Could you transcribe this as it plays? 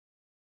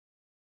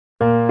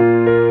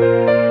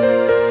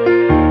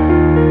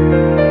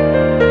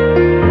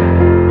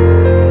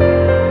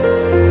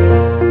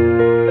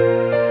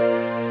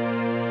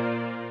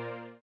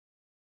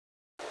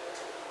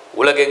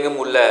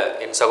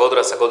சகோதர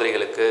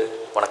சகோதரிகளுக்கு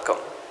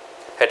வணக்கம்.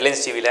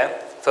 ஹெட்லைன்ஸ் டிவியில்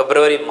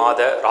பிப்ரவரி மாத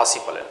ராசி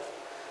பலன்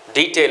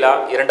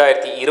டீட்டெயிலாக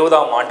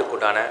 2020ஆம்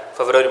ஆண்டுக்குண்டான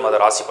பிப்ரவரி மாத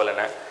ராசி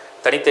பலனை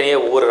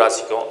தனித்தனியாக ஒவ்வொரு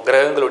ராசிக்கும்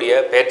கிரகங்களுடைய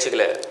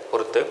பெயர்ச்சிகளை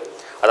பொறுத்து,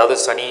 அதாவது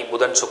சனி,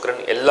 புதன்,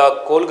 சுக்கிரன் எல்லா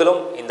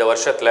கோள்களும் இந்த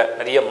வருஷத்தில்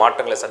நிறைய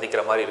மாற்றங்களை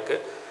சந்திக்கிற மாதிரி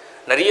இருக்குது.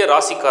 நிறைய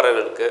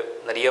ராசிக்காரர்களுக்கு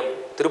நிறைய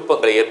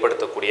திருப்பங்களை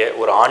ஏற்படுத்தக்கூடிய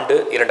ஒரு ஆண்டு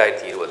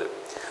 2020.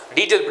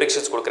 டீட்டெயில்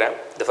ப்ரிடிக்ஷன்ஸ் கொடுக்குறேன்.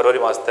 இந்த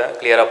பிப்ரவரி மாதத்தை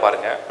கிளியராக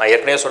பாருங்கள். நான்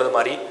ஏற்கனவே சொன்னது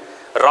மாதிரி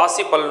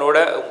ராசி பலனோட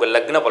உங்கள்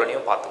லக்ன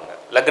பலனையும் பார்த்துங்க.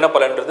 லக்ன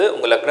பலன்றது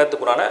உங்கள்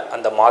லக்னத்துக்குண்டான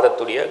அந்த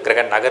மாதத்துடைய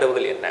கிரக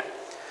நகர்வுகள் என்ன.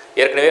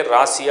 ஏற்கனவே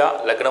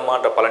ராசியாக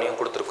லக்னமான்ற பலனையும்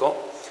கொடுத்துருக்கோம்.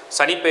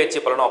 சனி பயிற்சி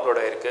பலனும் அப்லோட்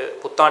ஆகிருக்கு,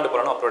 புத்தாண்டு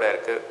பலனும் அப்லோட்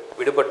ஆகிருக்கு.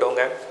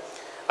 விடுபட்டவங்க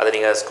அதை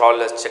நீங்கள்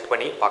ஸ்க்ராலில் செக்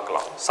பண்ணி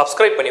பார்க்கலாம்.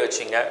 சப்ஸ்கிரைப் பண்ணி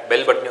வச்சிங்க,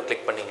 பெல் பட்டனையும்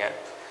கிளிக் பண்ணிங்க.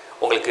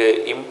 உங்களுக்கு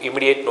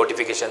இமிடியேட்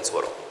நோட்டிஃபிகேஷன்ஸ்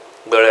வரும்.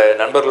 உங்களோட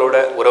நண்பர்களோட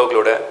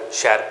உறவுகளோட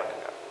ஷேர்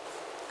பண்ணுங்கள்.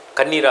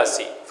 கன்னி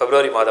ராசி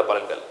பிப்ரவரி மாத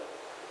பலன்கள்.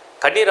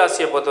 கன்னி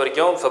ராசியை பொறுத்த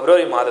வரைக்கும்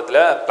பிப்ரவரி மாதத்தில்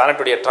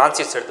பிளானட்டுடைய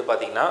டிரான்சிட்ஸ் எடுத்து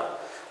பார்த்தீங்கன்னா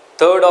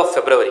 3rd of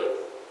February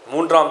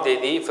 3ஆம்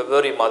தேதி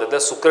பிப்ரவரி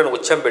மாதத்தில் சுக்கிரன்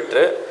உச்சம்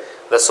பெற்று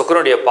அந்த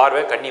சுக்கிரனுடைய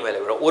பார்வை கன்னி மேலே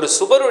விழும். ஒரு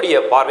சுபருடைய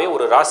பார்வை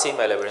ஒரு ராசி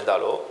மேலே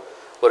விழுந்தாலோ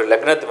ஒரு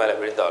லக்னத்து மேலே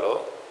விழுந்தாலோ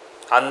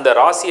அந்த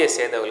ராசியை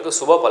சேர்ந்தவங்களுக்கு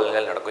சுப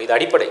பலன்கள் நடக்கும். இது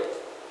அடிப்படை.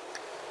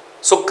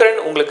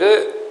 சுக்கிரன் உங்களுக்கு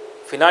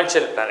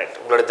ஃபினான்ஷியல் பிளானட்,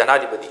 உங்களோட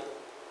தனாதிபதி,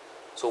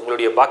 ஸோ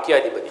உங்களுடைய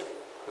பாக்கியாதிபதி,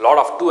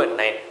 லார்ட் ஆஃப் 2 and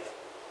 9.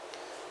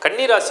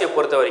 கன்னி ராசியை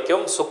பொறுத்த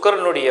வரைக்கும்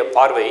சுக்கிரனுடைய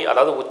பார்வை,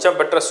 அதாவது உச்சம்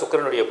பெற்ற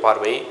சுக்கிரனுடைய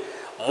பார்வை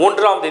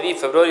 3ஆம் தேதி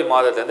பிப்ரவரி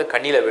மாதத்துலேருந்து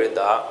கண்ணியில்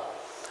விழுந்தால்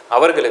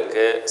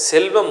அவர்களுக்கு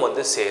செல்வம்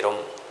வந்து சேரும்.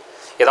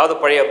 ஏதாவது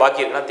பழைய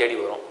பாக்கி இருக்குன்னா தேடி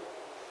வரும்.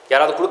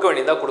 யாராவது கொடுக்க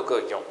வேண்டியதாக கொடுக்க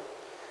வைக்கும்.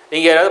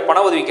 நீங்கள் யாராவது பண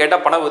உதவி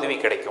கேட்டால் பண உதவி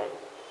கிடைக்கும்.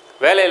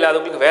 வேலை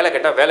இல்லாதவங்களுக்கு வேலை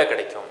கேட்டால் வேலை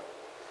கிடைக்கும்.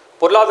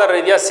 பொருளாதார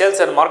ரீதியாக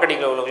சேல்ஸ் அண்ட்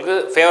மார்க்கெட்டிங்கில் உள்ளவங்களுக்கு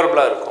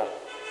ஃபேவரபுளாக இருக்கும்.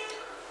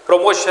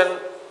 ப்ரொமோஷன்,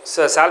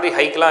 சேலரி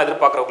ஹைக்கெலாம்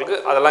எதிர்பார்க்குறவங்களுக்கு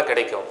அதெல்லாம்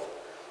கிடைக்கும்.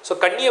 ஸோ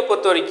கன்னியை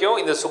பொறுத்த வரைக்கும்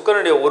இந்த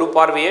சுக்கிரனுடைய ஒரு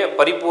பார்வையை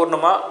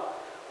பரிபூர்ணமாக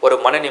ஒரு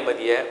மன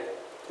நிம்மதியை,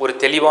 ஒரு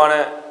தெளிவான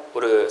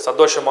ஒரு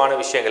சந்தோஷமான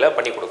விஷயங்களை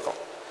பண்ணி கொடுக்கும்.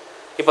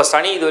 இப்போ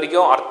சனி இது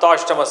வரைக்கும்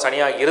அர்த்தாஷ்டம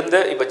சனியாக இருந்து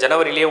இப்போ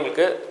ஜனவரியிலேயே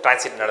உங்களுக்கு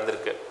டிரான்சிட்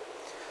நடந்திருக்கு.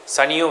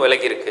 சனியும்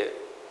விலகிருக்கு.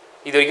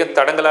 இது வரைக்கும்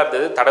தடங்களாக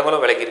இருந்தது,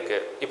 தடங்களும் விலகிருக்கு.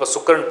 இப்போ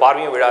சுக்கிரன்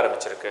பார்வையும் விழ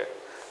ஆரம்பிச்சிருக்கு.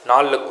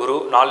 4 குரு,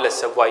 4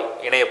 செவ்வாய்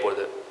இணைய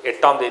போகுது.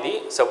 8ஆம் தேதி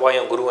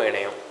செவ்வாயும் குருவும்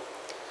இணையும்.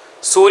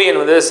 சூரியன்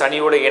வந்து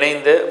சனியோடு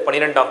இணைந்து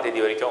 12ஆம் தேதி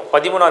வரைக்கும்.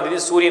 13ஆம் தேதி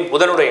சூரியன்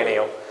புதனோட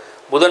இணையும்.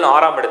 புதன்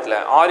 6ஆம் இடத்துல.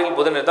 6இல்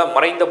புதன் இருந்தால்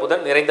மறைந்த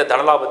புதன் நிறைந்த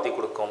தனலாபத்தை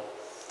கொடுக்கும்.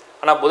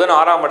 ஆனால் புதன்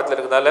 6ஆம் இடத்துல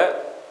இருக்கிறதால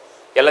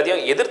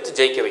எல்லாத்தையும் எதிர்த்து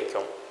ஜெயிக்க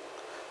வைக்கும்.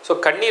 ஸோ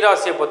கன்னி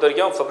ராசியை பொறுத்த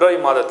வரைக்கும் பிப்ரவரி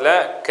மாதத்தில்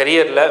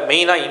கரியரில்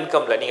மெயினாக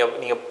இன்கமில்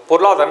நீங்கள்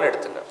பொருளாதாரம்னு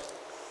எடுத்துங்க.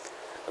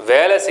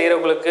 வேலை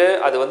செய்கிறவங்களுக்கு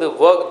அது வந்து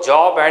ஒர்க்,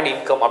 ஜாப் அண்ட்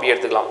இன்கம் அப்படி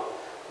எடுத்துக்கலாம்.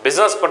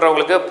 பிஸ்னஸ்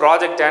பண்ணுறவங்களுக்கு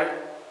ப்ராஜெக்ட் அண்ட்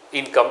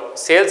இன்கம்,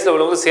 சேல்ஸில்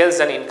உள்ளவங்களுக்கு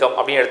சேல்ஸ் அண்ட் இன்கம்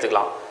அப்படின்னு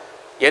எடுத்துக்கலாம்.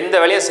 எந்த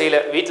வேலையும் செய்யலை,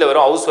 வீட்டில்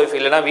வெறும் ஹவுஸ் ஒய்ஃப்,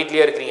 இல்லைனா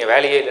வீட்லேயே இருக்கிறீங்க,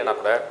 வேலையே இல்லைன்னா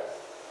கூட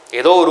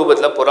ஏதோ ஒரு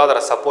ரூபத்தில் பொருளாதார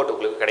சப்போர்ட்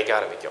உங்களுக்கு கிடைக்க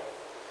ஆரம்பிக்கும்.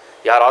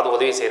 யாராவது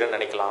உதவி செய்கிறேன்னு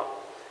நினைக்கலாம்,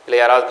 இல்லை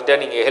யாராவதுக்கிட்ட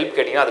நீங்கள் ஹெல்ப்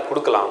கேட்டிங்கன்னா அது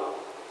கொடுக்கலாம்.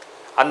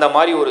 அந்த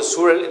மாதிரி ஒரு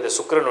சூழல் இந்த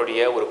சுக்கிரனுடைய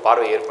ஒரு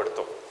பார்வை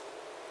ஏற்படுத்தும்.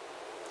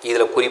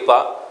 இதில்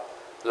குறிப்பாக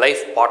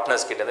லைஃப்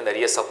பார்ட்னர்ஸ் கிட்டேருந்து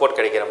நிறைய சப்போர்ட்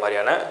கிடைக்கிற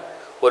மாதிரியான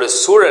ஒரு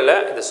சூழலை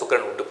இந்த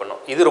சுக்கிரன் உண்டு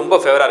பண்ணும். இது ரொம்ப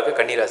ஃபேவராக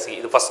இருக்குது கன்னி ராசி.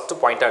 இது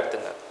ஃபஸ்ட்டு பாயிண்ட்டாக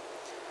எடுத்துங்க.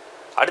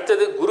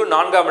 அடுத்தது குரு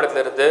 4ஆம்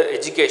இடத்துல இருந்து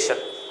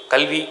எஜுகேஷன்,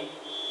 கல்வி,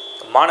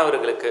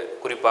 மாணவர்களுக்கு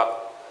குறிப்பாக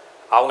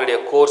அவங்களுடைய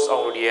கோர்ஸ்,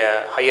 அவங்களுடைய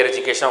ஹையர்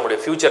எஜுகேஷன், அவங்களுடைய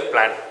ஃப்யூச்சர்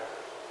பிளான்,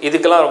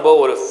 இதுக்கெல்லாம் ரொம்ப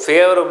ஒரு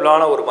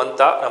ஃபேவரபுளான ஒரு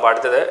மந்தாக நம்ம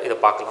அடுத்ததை இதை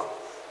பார்க்கலாம்.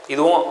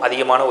 இதுவும்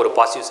அதிகமான ஒரு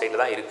பாசிட்டிவ்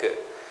சைடில் தான் இருக்குது.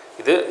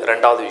 இது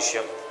 2வது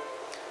விஷயம்.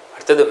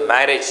 அடுத்தது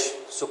மேரேஜ்.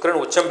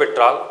 சுக்கிரன் உச்சம்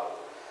பெற்றால்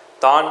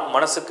தான்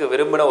மனசுக்கு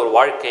விரும்பின ஒரு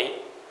வாழ்க்கை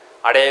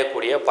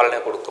அடையக்கூடிய பலனை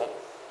கொடுக்கும்.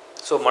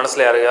 ஸோ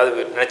மனசில்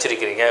யாரையாவது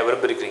நினச்சிருக்கிறீங்க,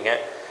 விரும்பியிருக்கிறீங்க,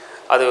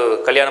 அது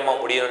கல்யாணமாக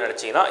முடியும்னு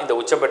நினச்சிங்கன்னா இந்த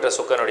உச்சம் பெற்ற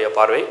சுக்கிரனுடைய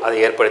பார்வை அதை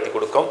ஏற்படுத்தி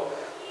கொடுக்கும்.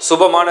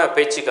 சுபமான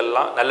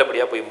பேச்சுக்கள்லாம்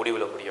நல்லபடியாக போய்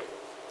முடிவில் முடியும்.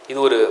 இது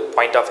ஒரு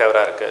பாயிண்ட் ஆஃப்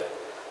ஃபேவராக இருக்குது.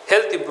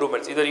 Health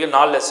improvements. இது வரைக்கும்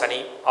 4 சனி,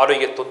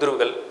 ஆரோக்கிய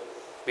தொந்தரவுகள்,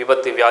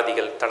 விபத்து,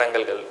 வியாதிகள்,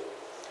 தடங்கல்கள்,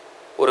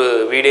 ஒரு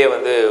வீடே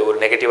வந்து ஒரு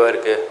நெகட்டிவாக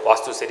இருக்குது,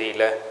 வாஸ்து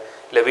சரியில்லை,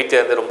 இல்லை வீட்டில்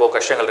இருந்து ரொம்ப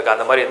கஷ்டங்கள் இருக்குது,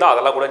 அந்த மாதிரி இருந்தால்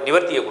அதெல்லாம் கூட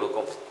நிவர்த்தியை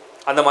கொடுக்கும்.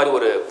 அந்த மாதிரி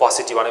ஒரு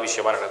பாசிட்டிவான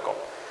விஷயமாக நடக்கும்.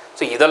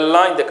 ஸோ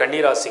இதெல்லாம் இந்த கன்னி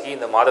ராசிக்கு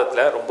இந்த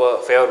மாதத்தில் ரொம்ப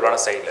ஃபேவரபுளான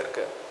சைடில்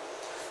இருக்குது.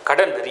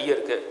 கடன் நிறைய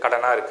இருக்குது,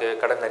 கடனாக இருக்குது,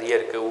 கடன் நிறைய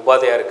இருக்குது,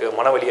 உபாதையாக இருக்குது,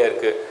 மனவலியாக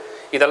இருக்குது.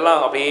 இதெல்லாம்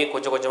அப்படியே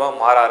கொஞ்சம் கொஞ்சமாக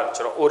மாற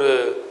ஆரம்பிச்சிடும். ஒரு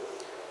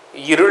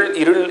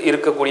இருள்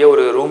இருக்கக்கூடிய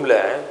ஒரு ரூமில்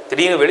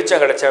திடீர்னு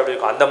வெளிச்சம் கிடச்சா அப்படி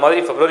இருக்கும். அந்த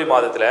மாதிரி பிப்ரவரி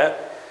மாதத்தில்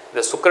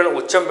இந்த சுக்கிரன்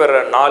உச்சம்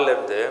பெற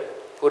நாள்லேருந்து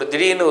ஒரு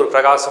திடீர்னு ஒரு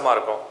பிரகாசமாக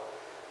இருக்கும்,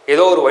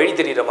 ஏதோ ஒரு வழி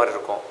தெரிகிற மாதிரி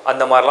இருக்கும்.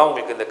 அந்த மாதிரிலாம்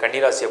உங்களுக்கு இந்த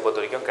கன்னி ராசியை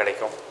பொறுத்த வரைக்கும்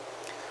கிடைக்கும்.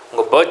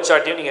 உங்கள் பர்த்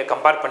சார்ட்டையும் நீங்கள்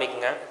கம்பேர்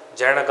பண்ணிக்கோங்க.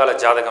 ஜனனகால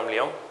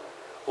ஜாதகம்லேயும்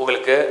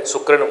உங்களுக்கு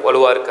சுக்கிரன்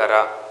வலுவாக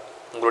இருக்காரா,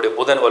 உங்களுடைய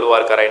புதன் வலுவாக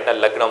இருக்காரா, என்ன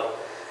லக்னம்,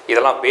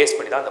 இதெல்லாம் பேஸ்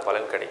பண்ணி தான் அந்த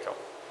பலன் கிடைக்கும்.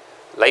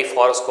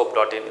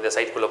 lifehoroscope.in இந்த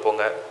சைட்குள்ளே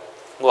போங்க.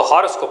 உங்கள்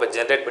ஹாரோஸ்கோப்பை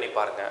ஜென்ரேட் பண்ணி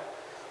பாருங்கள்.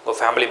 உங்கள்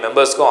ஃபேமிலி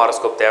மெம்பர்ஸ்க்கும்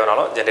ஹாரோஸ்கோப்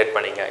தேவைனாலும் ஜென்ரேட்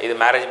பண்ணிங்க. இது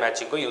மேரேஜ்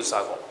மேட்சிங்க்கும் யூஸ்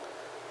ஆகும்.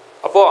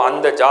 அப்போது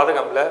அந்த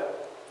ஜாதகமில்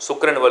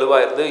சுக்கிரன்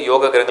வலுவாக இருந்து,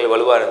 யோக கிரகங்கள்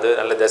வலுவாக இருந்து,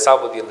 நல்ல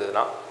தசாபுத்தி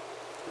இருந்ததுன்னா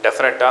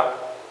டெஃபினட்டாக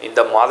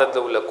இந்த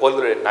மாதத்தில் உள்ள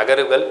கோள்களுடைய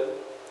நகர்வுகள்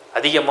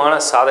அதிகமான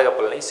சாதக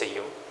பலனை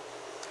செய்யும்.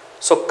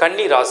 ஸோ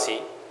கன்னி ராசி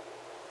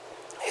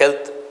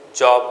ஹெல்த்,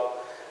 ஜாப்,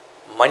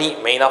 மணி,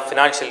 மெயினாக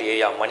ஃபினான்ஷியல்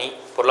ஏரியா, மணி,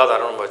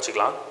 பொருளாதாரம் நம்ம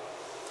வச்சுக்கலாம்.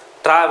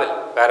 ட்ராவல்,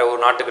 வேறு ஒரு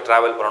நாட்டுக்கு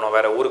ட்ராவல் பண்ணணும்,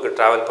 வேறு ஊருக்கு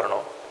ட்ராவல்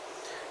பண்ணணும்.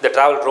 இந்த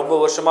ட்ராவல் ரொம்ப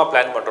வருஷமாக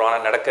பிளான் பண்ணுறோம்,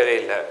 ஆனால் நடக்கவே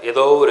இல்லை.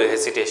 ஏதோ ஒரு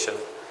ஹெசிடேஷன்,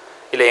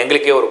 இல்லை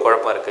எங்களுக்கே ஒரு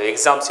குழப்பம் இருக்குது.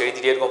 எக்ஸாம்ஸ்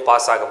எழுதிட்டே இருக்கும்,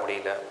 பாஸ் ஆக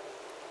முடியல,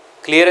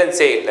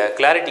 கிளியரன்ஸே இல்லை,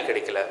 கிளாரிட்டி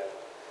கிடைக்கல,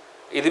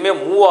 இதுவுமே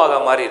மூவ் ஆக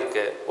மாதிரி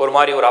இருக்குது, ஒரு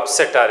மாதிரி ஒரு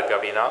அப்செட்டாக இருக்குது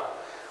அப்படின்னா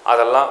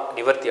அதெல்லாம்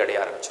நிவர்த்தி அடைய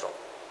ஆரம்பிச்சிடும்.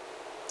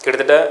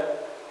 கிட்டத்தட்ட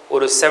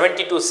ஒரு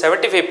 70 to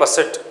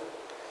 75%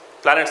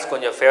 பிளானட்ஸ்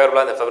கொஞ்சம்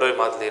ஃபேவரபுளாக இந்த ஃபெப்ரவரி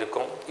மாதத்தில்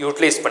இருக்கும்.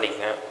 யூட்டிலைஸ்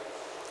பண்ணிக்கங்க.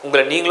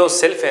 உங்களை நீங்களும்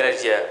செல்ஃப்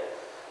எனர்ஜியை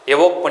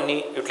எவோக் பண்ணி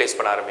யூட்டிலைஸ்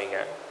பண்ண ஆரம்பிங்க.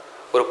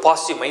 ஒரு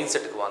பாசிட்டிவ் மைண்ட்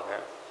செட்டுக்கு வாங்க.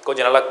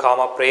 கொஞ்சம் நல்லா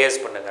காமாக ப்ரேயர்ஸ்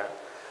பண்ணுங்கள்,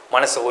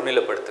 மனசை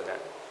ஒருநிலைப்படுத்துங்க.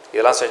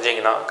 இதெல்லாம்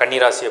செஞ்சீங்கன்னா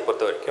கன்னிராசியை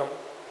பொறுத்த வரைக்கும்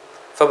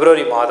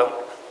ஃபெப்ரவரி மாதம்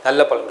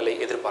நல்ல பலன்களை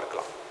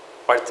எதிர்பார்க்கலாம்.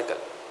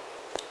 வாழ்த்துக்கள்.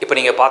 இப்போ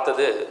நீங்கள்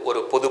பார்த்தது ஒரு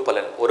பொது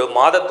பலன், ஒரு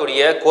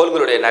மாதத்துடைய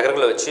கோள்களுடைய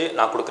நகர்களை வச்சு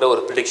நான் கொடுக்குற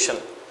ஒரு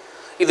ப்ரிடிக்ஷன்.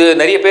 இது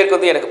நிறைய பேருக்கு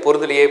வந்து எனக்கு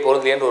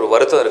பொருந்தலையேன்னு ஒரு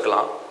வருத்தம்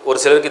இருக்கலாம். ஒரு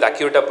சிலருக்கு இது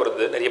அக்யூரேட்டாக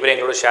பொருது. நிறைய பேர்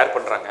எங்களோட ஷேர்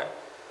பண்ணுறாங்க.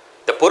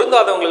 இந்த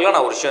பொருந்தாதவங்களுக்குலாம்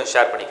நான் ஒரு விஷயம்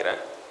ஷேர் பண்ணிக்கிறேன்.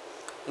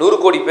 100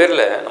 கோடி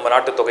பேரில் நம்ம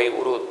நாட்டு தொகை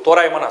ஒரு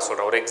தோராயமாக நான்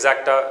சொல்கிறேன், ஒரு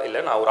எக்ஸாக்டாக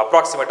இல்லை, நான் ஒரு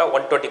அப்ராக்சிமேட்டாக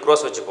 120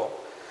 crores வச்சுப்போம்.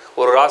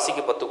 ஒரு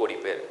ராசிக்கு 10 கோடி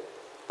பேர்,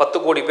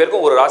 10 கோடி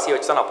பேருக்கும் ஒரு ராசியை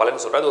வச்சு தான் நான்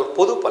பலன் சொல்கிறேன். அது ஒரு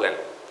பொது பலன்.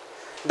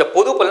 இந்த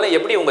பொது பலனை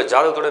எப்படி உங்கள்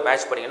ஜாதகத்தோட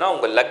மேட்ச் பண்ணிங்கன்னா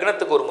உங்கள்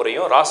லக்னத்துக்கு ஒரு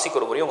முறையும் ராசிக்கு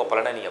ஒரு முறையும் உங்கள்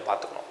பலனை நீங்கள்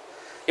பார்த்துக்கணும்.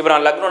 இப்போ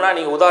நான் லக்னம்னா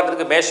நீங்கள்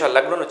உதாரணத்துக்கு மேஷ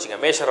லக்னம்னு வச்சுங்க,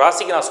 மேஷ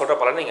ராசிக்கு நான் சொல்கிற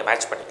பலனை நீங்கள்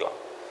மேட்ச் பண்ணிக்கலாம்.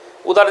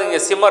 உதாரணத்துக்கு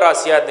நீங்கள் சிம்ம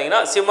ராசியாக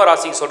இருந்தீங்கன்னா சிம்ம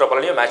ராசிக்கு சொல்கிற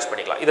பலனையும் மேட்ச்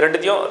பண்ணிக்கலாம். இது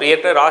ரெண்டுத்தையும்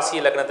ஏற்கனவே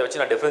ராசி லக்னத்தை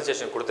வச்சு நான்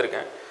டிஃப்ரென்சியேஷன்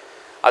கொடுத்துருக்கேன்.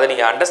 அதை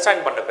நீங்கள்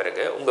அண்டர்ஸ்டாண்ட் பண்ண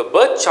பிறகு உங்கள்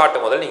பர்த் சார்ட்டை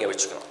முதல்ல நீங்கள்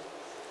வச்சுக்கணும்.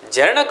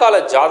 ஜனனகால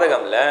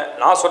ஜாதகமில்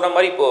நான் சொன்ன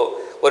மாதிரி இப்போது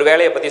ஒரு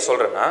வேலையை பற்றி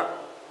சொல்கிறேன்னா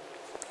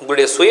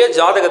உங்களுடைய சுய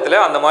ஜாதகத்தில்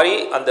அந்த மாதிரி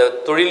அந்த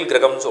தொழில்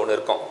கிரகம்னு ஒன்று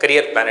இருக்கும்,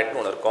 கரியர் பிளானட்னு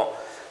ஒன்று இருக்கும்,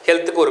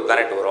 ஹெல்த்துக்கு ஒரு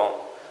பிளானட் வரும்,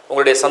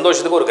 உங்களுடைய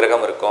சந்தோஷத்துக்கு ஒரு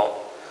கிரகம் இருக்கும்,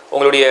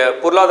 உங்களுடைய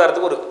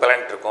பொருளாதாரத்துக்கு ஒரு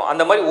பிளானட் இருக்கும்.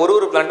 அந்த மாதிரி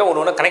ஒரு பிளானட்டும்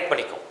ஒன்று கனெக்ட்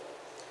பண்ணிக்கும்.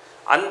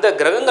 அந்த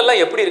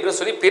கிரகங்கள்லாம் எப்படி இருக்குன்னு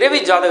சொல்லி பிறவி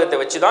ஜாதகத்தை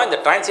வச்சு தான் இந்த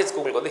டிரான்சிட்ஸ்க்கு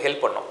உங்களுக்கு வந்து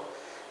ஹெல்ப் பண்ணும்.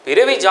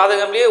 பிறவி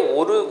ஜாதகம்லேயே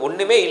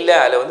ஒன்றுமே இல்லை,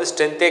 அதில் வந்து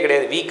ஸ்ட்ரென்த்தே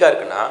கிடையாது, வீக்காக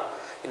இருக்குன்னா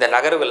இந்த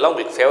நகர்வுகள்லாம்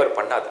உங்களுக்கு ஃபேவர்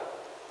பண்ணாது.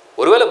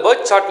 ஒருவேளை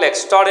பர்த் சார்ட்டில்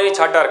எக்ஸ்ட்ராடனரி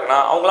சார்ட்டாக இருக்குன்னா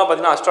அவங்களாம்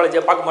பார்த்தீங்கன்னா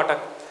அஸ்ட்ராலஜியாக பார்க்க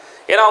மாட்டாங்க.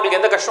 ஏன்னா அவங்களுக்கு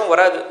எந்த கஷ்டமும்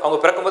வராது, அவங்க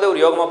பிறக்கும்போதே ஒரு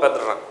யோகமாக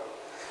பிறந்துடுறாங்க.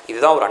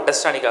 இதுதான் ஒரு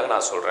அண்டர்ஸ்டாண்டிங்காக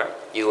நான் சொல்கிறேன்.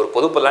 இது ஒரு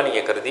பொதுப்பெல்லாம்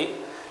நீங்கள் கருதி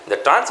இந்த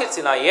டிரான்சிட்ஸ்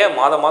நான் ஏன்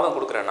மாதம்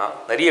கொடுக்குறேன்னா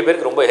நிறைய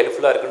பேருக்கு ரொம்ப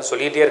ஹெல்ப்ஃபுல்லாக இருக்குன்னு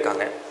சொல்லிகிட்டே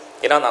இருக்காங்க.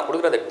 ஏன்னா நான்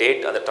கொடுக்குற அந்த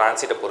டேட், அந்த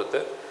டிரான்சிட்டை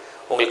பொறுத்து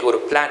உங்களுக்கு ஒரு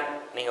பிளான்,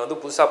 நீங்கள் வந்து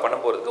புதுசாக பண்ண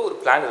போகிறதுக்கு ஒரு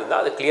பிளான்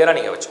இருந்தால் அது கிளியராக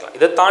நீங்கள் வச்சுக்கலாம்.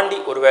 இதை தாண்டி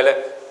ஒரு வேளை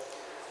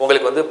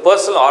உங்களுக்கு வந்து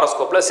பர்சனல்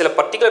ஹாரோஸ்கோப்பில் சில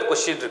பர்டிகுலர்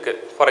கொஸ்டின் இருக்குது.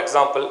 ஃபார்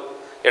எக்ஸாம்பிள்,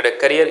 என்னோடய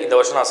கரியர் இந்த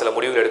வருஷம் நான் சில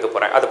முடிவுகள் எடுக்க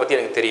போகிறேன், அதை பற்றி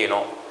எனக்கு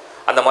தெரியணும்,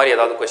 அந்த மாதிரி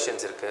ஏதாவது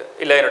கொஸ்டின்ஸ் இருக்குது.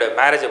 இல்லை என்னோடய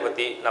மேரேஜை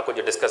பற்றி நான்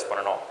கொஞ்சம் டிஸ்கஸ்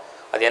பண்ணணும்,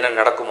 அது என்ன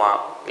நடக்குமா,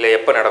 இல்லை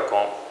எப்போ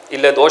நடக்கும்,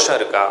 இல்லை தோஷம்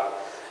இருக்கா,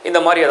 இந்த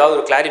மாதிரி ஏதாவது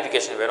ஒரு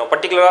கிளாரிஃபிகேஷன் வேணும்,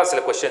 பர்டிகுலராக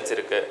சில கொஸ்டின்ஸ்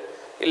இருக்குது.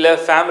 இல்லை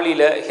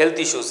ஃபேமிலியில்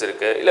ஹெல்த் இஷ்யூஸ்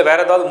இருக்குது, இல்லை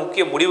வேறு ஏதாவது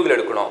முக்கிய முடிவுகள்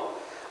எடுக்கணும்,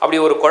 அப்படி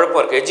ஒரு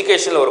குழப்பம் இருக்குது.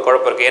 எஜுகேஷனில் ஒரு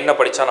குழப்பம் இருக்குது, என்ன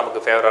படித்தா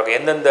நமக்கு ஃபேவராக இருக்கும்,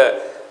 எந்தெந்த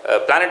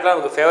பிளானட்லாம்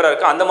நமக்கு ஃபேவராக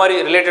இருக்குது, அந்த மாதிரி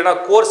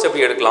ரிலேட்டடாக கோர்ஸ்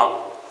எப்படி எடுக்கலாம்,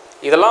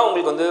 இதெல்லாம்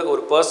உங்களுக்கு வந்து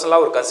ஒரு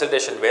பர்சனலாக ஒரு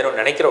கன்சல்டேஷன்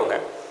வேணும்னு நினைக்கிறவங்க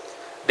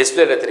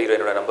டிஸ்பிளேல தெரிகிற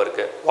என்னோடய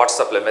நம்பருக்கு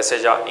வாட்ஸ்அப்பில்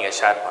மெசேஜாக நீங்கள்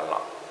ஷேர்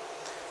பண்ணலாம்,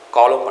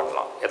 காலும்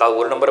பண்ணலாம். ஏதாவது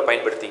ஒரு நம்பரை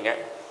பயன்படுத்திங்க,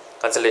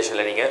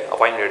 கன்சல்டேஷனில் நீங்கள்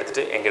அப்பாயின்மெண்ட்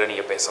எடுத்துகிட்டு எங்கிட்ட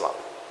நீங்கள் பேசலாம்.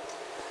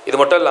 இது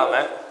மட்டும்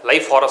இல்லாமல்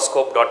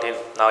lifehoroscope.in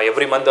நான்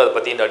எவ்ரி மந்த் அதை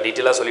பற்றி நான்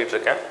டீட்டெயிலாக சொல்லிகிட்டு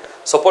இருக்கேன்.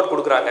 சப்போர்ட்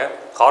கொடுக்குறாங்க.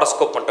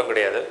 ஹாரோஸ்கோப் மட்டும்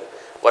கிடையாது,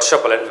 வருஷ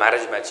பலன்,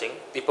 மேரேஜ் மேட்சிங்,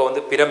 இப்போ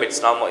வந்து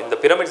பிரமிட்ஸ். நாம் இந்த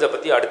பிரமிட்ஸை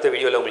பற்றி அடுத்த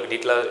வீடியோவில் உங்களுக்கு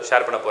டீட்டெயிலாக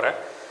ஷேர் பண்ண போகிறேன்.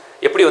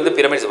 எப்படி வந்து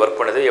பிரமிட்ஸ் ஒர்க்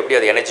பண்ணுது, எப்படி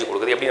அது எனர்ஜி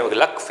கொடுக்குது, எப்படி நமக்கு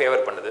லக்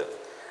ஃபேவர் பண்ணுது,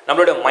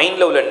 நம்மளோட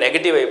மைண்டில் உள்ள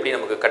நெகட்டிவை எப்படி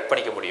நமக்கு கட்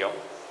பண்ணிக்க முடியும்,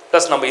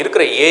 ப்ளஸ் நம்ம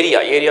இருக்கிற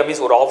ஏரியா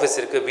மீன்ஸ் ஒரு ஆஃபீஸ்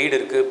இருக்குது, வீடு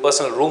இருக்குது,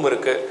 பர்சனல் ரூம்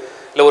இருக்குது,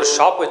 இல்லை ஒரு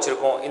ஷாப்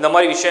வச்சுருக்கோம், இந்த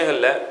மாதிரி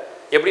விஷயங்களில்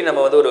எப்படி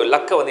நம்ம வந்து ஒரு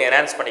லக்கை வந்து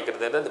என்ஹான்ஸ்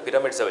பண்ணிக்கிறது இந்த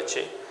பிரமிட்ஸை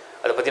வச்சு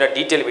அதை பற்றின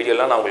டீட்டெயில்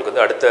வீடியோலாம் நான் உங்களுக்கு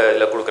வந்து அடுத்த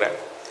இதில் கொடுக்குறேன்.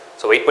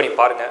 ஸோ வெயிட் பண்ணி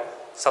பாருங்கள்,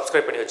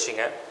 சப்ஸ்கிரைப் பண்ணி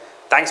வச்சுங்க.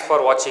 தேங்க்ஸ்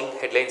ஃபார் வாட்சிங்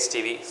headlines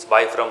TV.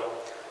 Bye from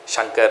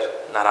Shankar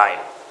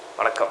Narayan.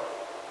 வணக்கம்.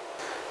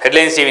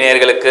 ஹெட்லைன்ஸ் டிவி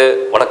நேயர்களுக்கு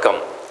வணக்கம்.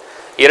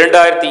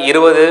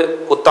 2020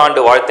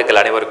 புத்தாண்டு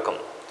வாழ்த்துக்கள் அனைவருக்கும்.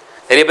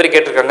 நிறைய பேர்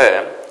கேட்டிருக்காங்க,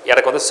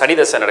 எனக்கு வந்து சனி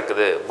தசை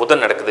நடக்குது,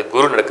 புதன் நடக்குது,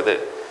 குரு நடக்குது,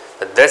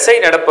 தசை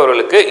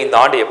நடப்பவர்களுக்கு இந்த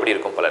ஆண்டு எப்படி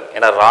இருக்கும் பலன்?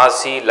 ஏன்னா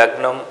ராசி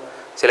லக்னம்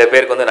சில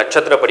பேருக்கு வந்து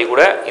நட்சத்திரப்படி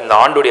கூட இந்த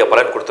ஆண்டுடைய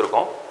பலன்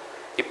கொடுத்துருக்கோம்.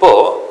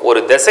 இப்போது ஒரு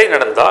திசை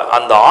நடந்தால்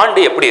அந்த ஆண்டு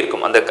எப்படி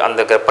இருக்கும்,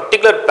 அந்த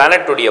பர்டிகுலர்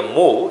பிளானட்டுடைய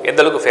மூவ் எந்த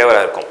அளவுக்கு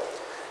ஃபேவராக இருக்கும்,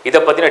 இதை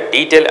பற்றின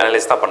டீட்டெயில்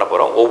அனலைஸ் தான் பண்ண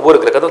போகிறோம். ஒவ்வொரு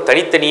கிரகத்தும்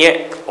தனித்தனியே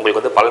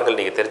உங்களுக்கு வந்து பலன்கள்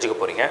நீங்கள் தெரிஞ்சுக்க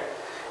போகிறீங்க.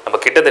 நம்ம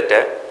கிட்டத்தட்ட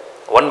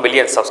 1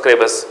 billion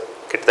சப்ஸ்கிரைபர்ஸ்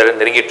கிட்டத்தட்ட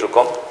நெருங்கிட்டு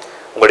இருக்கோம்.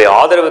 உங்களுடைய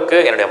ஆதரவுக்கு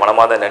என்னுடைய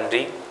மனமார்ந்த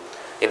நன்றி.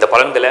 இந்த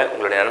பலன்களை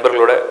உங்களுடைய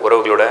நண்பர்களோட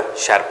உறவுகளோட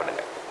ஷேர்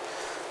பண்ணுங்கள்.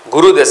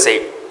 குரு தசை,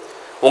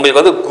 உங்களுக்கு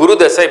வந்து குரு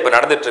தசை இப்போ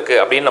நடந்துட்டுருக்கு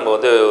அப்படின்னு நம்ம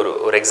வந்து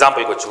ஒரு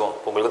எக்ஸாம்பிளுக்கு வச்சுக்குவோம்.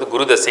 உங்களுக்கு வந்து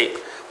குரு தசை,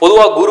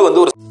 பொதுவாக குரு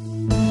வந்து ஒரு